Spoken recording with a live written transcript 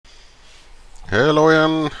Hello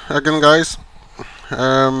again guys.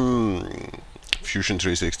 Fusion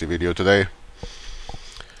 360 video today.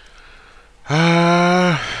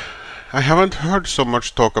 I haven't heard so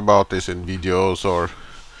much talk about this in videos or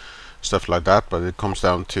stuff like that, but it comes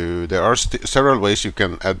down to there are several ways you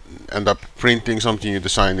can end up printing something you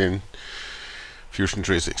designed in Fusion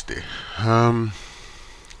 360.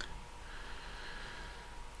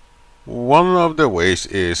 One of the ways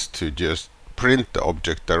is to just print the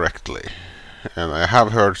object directly. And I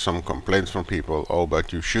have heard some complaints from people, oh,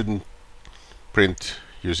 but you shouldn't print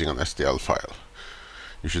using an STL file.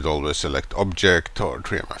 You should always select object or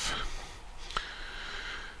 3MF.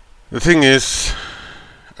 The thing is,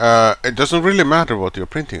 it doesn't really matter what you're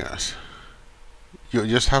printing as. You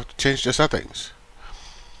just have to change the settings.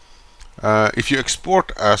 If you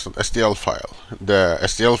export as an STL file, the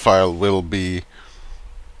STL file will be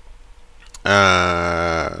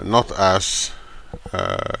not as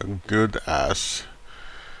good as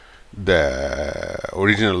the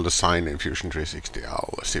original design in Fusion 360.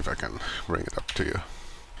 I'll see if I can bring it up to you.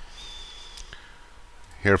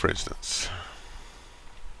 Here, for instance,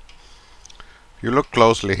 if you look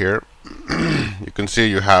closely here, you can see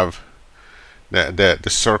you have the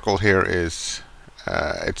circle here is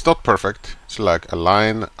it's not perfect. It's like a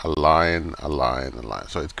line, a line, a line, a line.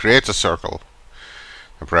 So it creates a circle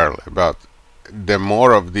temporarily, but the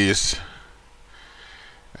more of these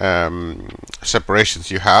separations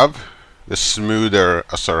you have, the smoother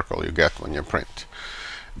a circle you get when you print.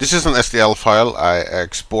 This is an STL file I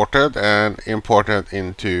exported and imported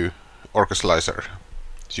into OrcaSlicer.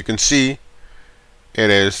 As you can see, it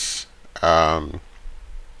is kind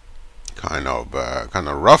of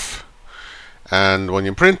rough, and when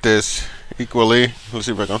you print this equally, let's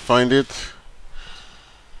see if I can find it.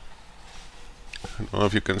 I don't know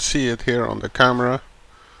if you can see it here on the camera,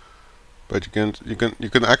 but you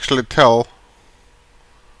can actually tell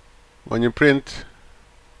when you print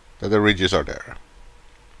that the ridges are there.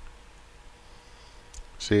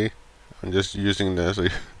 See, I'm just using this. So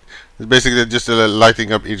it's basically just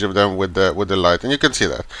lighting up each of them with the light, and you can see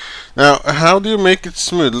that. Now, how do you make it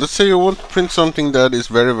smooth? Let's say you want to print something that is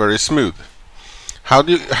very smooth. How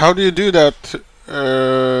do you do that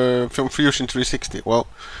from Fusion 360? Well,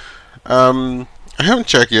 I haven't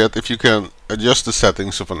checked yet if you can adjust the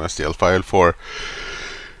settings of an STL file for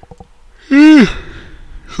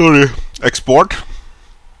export,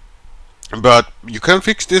 but you can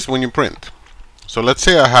fix this when you print. So let's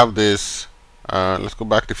say I have this. Let's go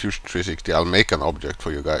back to Fusion 360. I'll make an object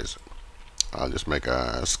for you guys. I'll just make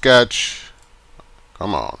a sketch.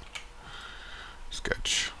 Come on,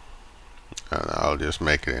 sketch, and I'll just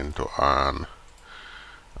make it into a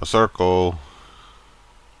circle.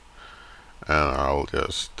 And I'll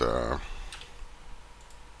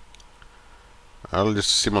just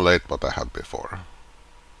simulate what I had before.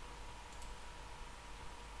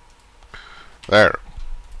 There.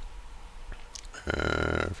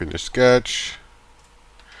 Finish sketch.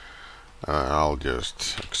 I'll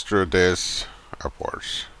just extrude this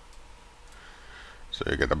upwards, so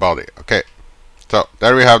you get a body. Okay. So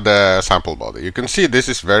there we have the sample body. You can see this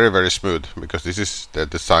is very smooth because this is the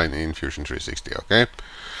design in Fusion 360. Okay.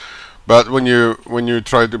 But when you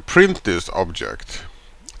try to print this object,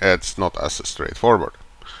 it's not as straightforward.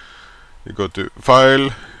 You go to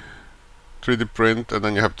File, 3D Print, and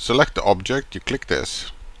then you have to select the object. You click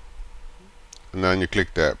this, and then you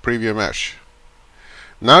click the Preview Mesh.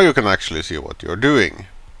 Now you can actually see what you're doing.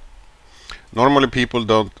 Normally people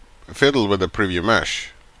don't fiddle with the Preview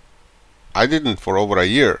Mesh. I didn't for over a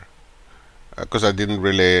year because I didn't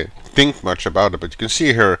really think much about it. But you can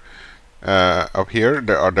see here. Up here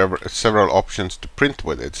there are several options to print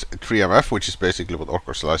with. It's 3MF, which is basically what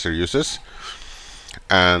OrcaSlicer uses,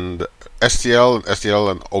 and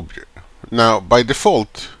STL and object. Now by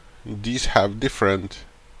default these have different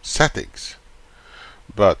settings,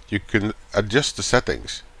 but you can adjust the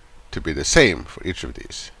settings to be the same for each of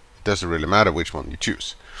these. It doesn't really matter which one you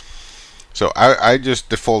choose. So I just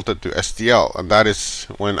defaulted to STL, and that is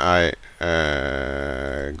when I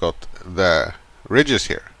got the ridges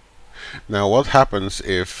here. Now what happens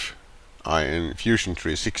if I in Fusion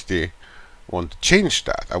 360 want to change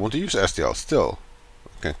that? I want to use STL still. I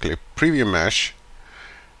can click Preview Mesh,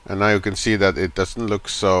 and now you can see that it doesn't look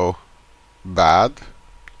so bad.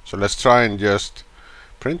 So let's try and just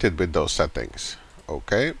print it with those settings.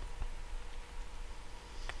 Okay.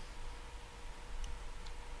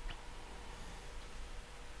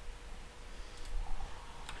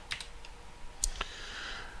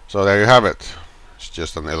 So there you have it. It's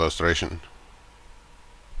just an illustration.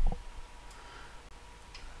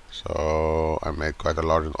 So I made quite a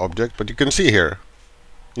large object, but you can see here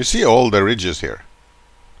You see all the ridges here.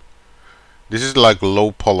 This is like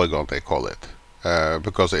low polygon, they call it,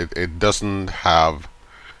 because it doesn't have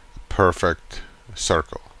a perfect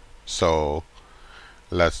circle. So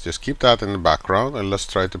let's just keep that in the background and let's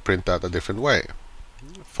try to print that a different way.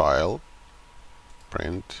 File,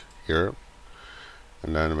 print here,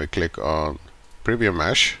 and then we click on preview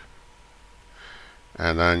mesh,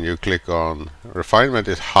 and then you click on refinement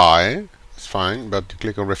is high, it's fine, but you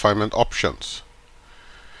click on refinement options,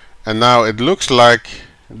 and now it looks like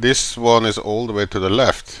this one is all the way to the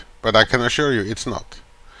left, but I can assure you it's not.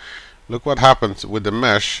 Look what happens with the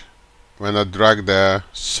mesh when I drag the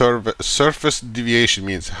surface deviation,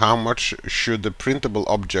 means how much should the printable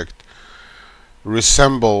object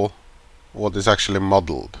resemble what is actually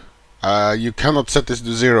modeled. You cannot set this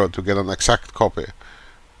to 0 to get an exact copy.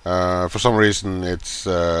 For some reason it's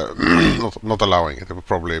not allowing it. It will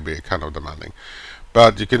probably be kind of demanding.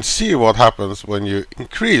 But you can see what happens when you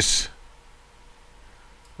increase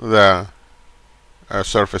the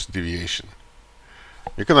surface deviation.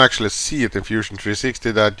 You can actually see it in Fusion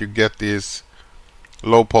 360 that you get these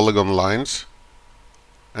low polygon lines,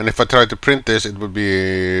 and if I try to print this it would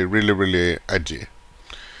be really edgy.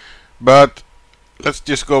 But let's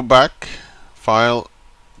just go back, file,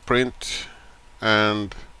 print,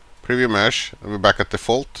 and preview mesh, and we're back at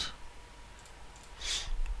default.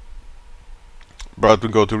 But we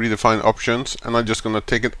go to redefine options, and I'm just gonna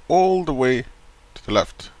take it all the way to the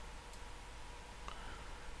left.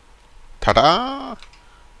 Ta-da!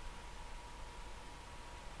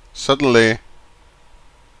 Suddenly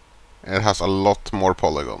it has a lot more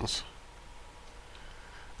polygons.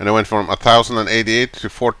 And it went from 1088 to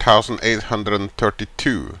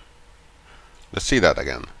 4832. Let's see that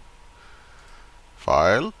again.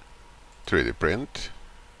 File, 3D print,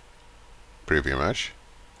 preview mesh,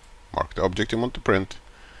 mark the object you want to print,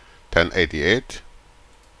 1088,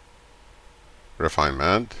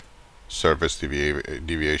 refinement, surface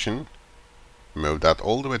deviation, move that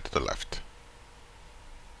all the way to the left.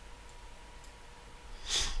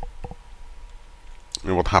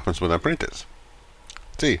 And what happens when I print this?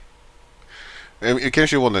 See, in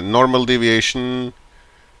case you want a normal deviation,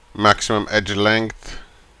 maximum edge length,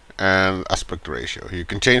 and aspect ratio. You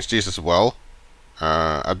can change these as well.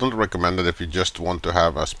 I don't recommend it if you just want to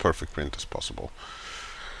have as perfect print as possible.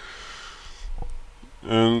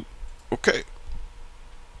 And okay.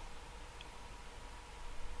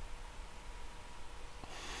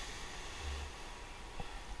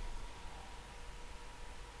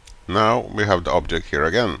 Now we have the object here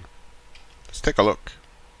again. Let's take a look.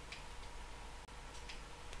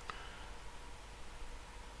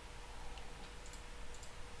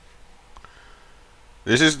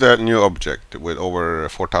 This is the new object with over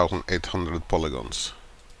 4800 polygons.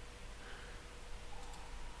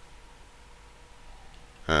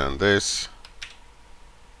 And this,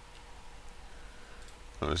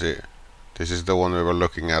 let me see, this is the one we were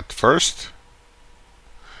looking at first.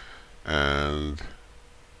 And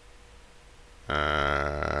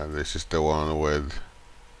this is the one with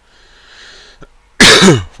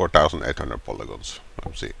 4800 polygons.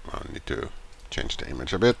 Let's see, I need to change the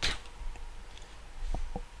image a bit.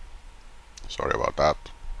 Sorry about that.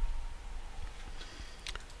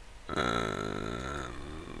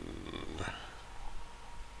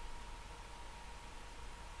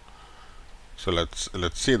 So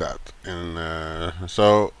let's see that. And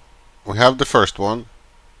so we have the first one,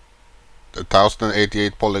 the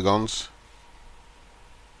 1088 polygons,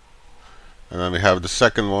 and then we have the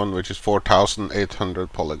second one, which is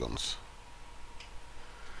 4800 polygons.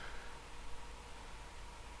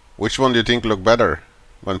 Which one do you think look better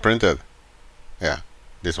when printed? Yeah,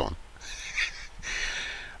 this one.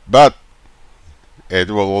 But it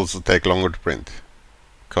will also take longer to print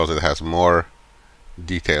because it has more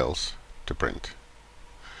details to print.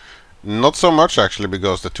 Not so much actually,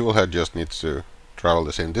 because the tool head just needs to travel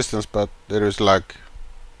the same distance, but there is like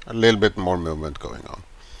a little bit more movement going on.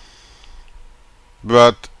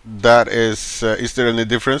 But that is there any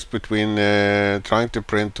difference between trying to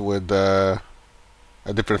print with a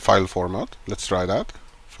different file format? Let's try that.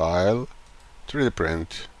 File, 3D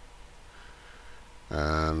print,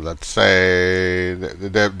 and let's say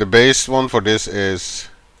the base one for this is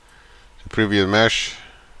the preview mesh.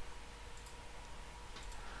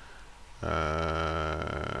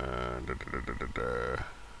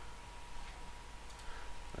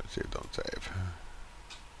 Let's see, don't save.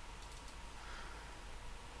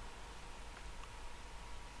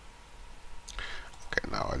 Okay,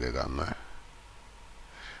 now I did a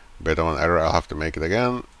bit of an error. I'll have to make it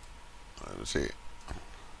again. Let's see.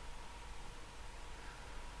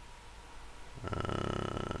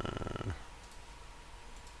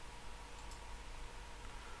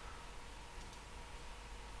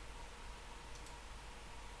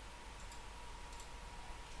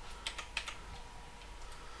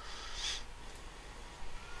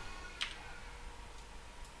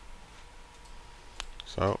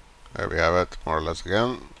 So there we have it, more or less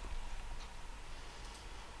again.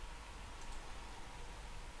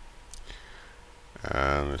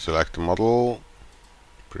 And we select the model,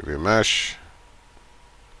 preview mesh.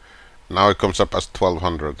 Now it comes up as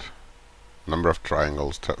 1200. Number of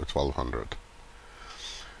triangles, 1200.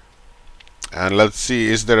 And let's see,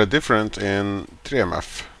 is there a difference in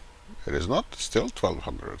 3MF? It is not, still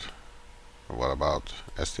 1200. What about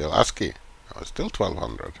STL ASCII? Oh, it's still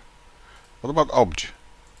 1200. What about OBJ?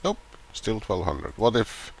 Nope, still 1200. What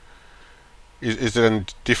if... Is there a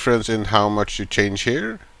difference in how much you change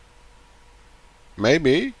here?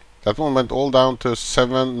 Maybe. That one went all down to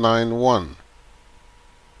 791,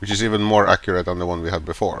 which is even more accurate than the one we had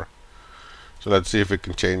before. So let's see if we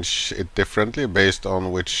can change it differently based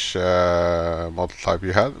on which model type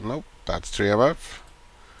you had. Nope, that's 3MF.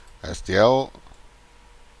 STL.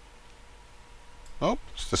 Nope,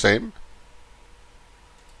 it's the same.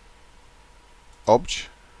 OBJ.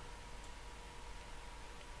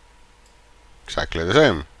 Exactly the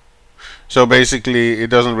same. So basically,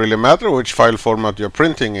 it doesn't really matter which file format you're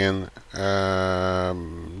printing in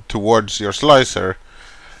towards your slicer.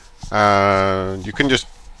 You can just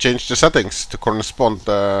change the settings to correspond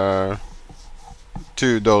to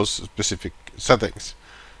those specific settings.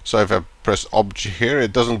 So if I press OBJ here,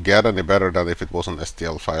 it doesn't get any better than if it was an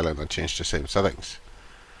STL file and I changed the same settings.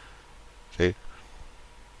 See?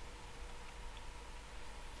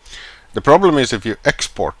 The problem is if you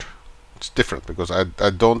export, it's different, because I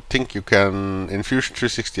don't think you can, in Fusion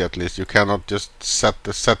 360 at least, you cannot just set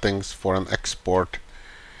the settings for an export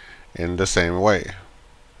in the same way.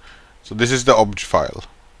 So this is the OBJ file.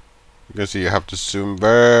 You can see you have to zoom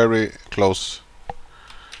very close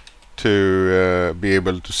to be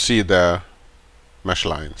able to see the mesh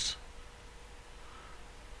lines.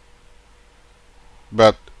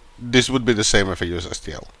 But this would be the same if I use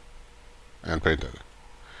STL and printed.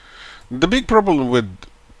 The big problem with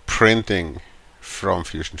printing from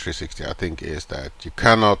Fusion 360, I think, is that you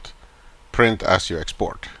cannot print as you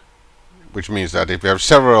export, which means that if you have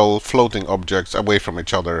several floating objects away from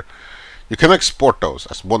each other, you can export those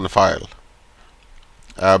as one file,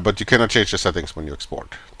 but you cannot change the settings when you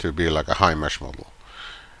export to be like a high mesh model.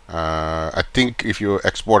 I think if you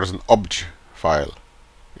export as an OBJ file,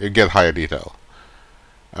 you get higher detail.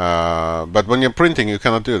 But when you're printing, you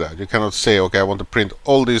cannot do that. You cannot say, okay, I want to print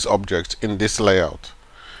all these objects in this layout.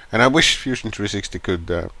 And I wish Fusion 360 could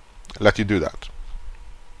let you do that.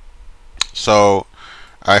 So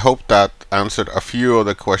I hope that answered a few of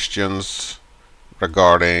the questions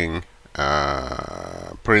regarding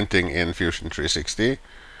printing in Fusion 360.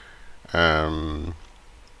 I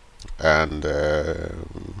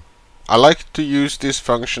like to use this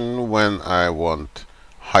function when I want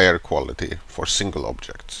higher quality for single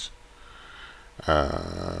objects.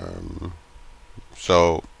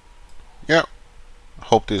 So yeah,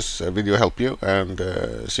 hope this video helped you, and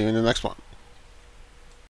see you in the next one.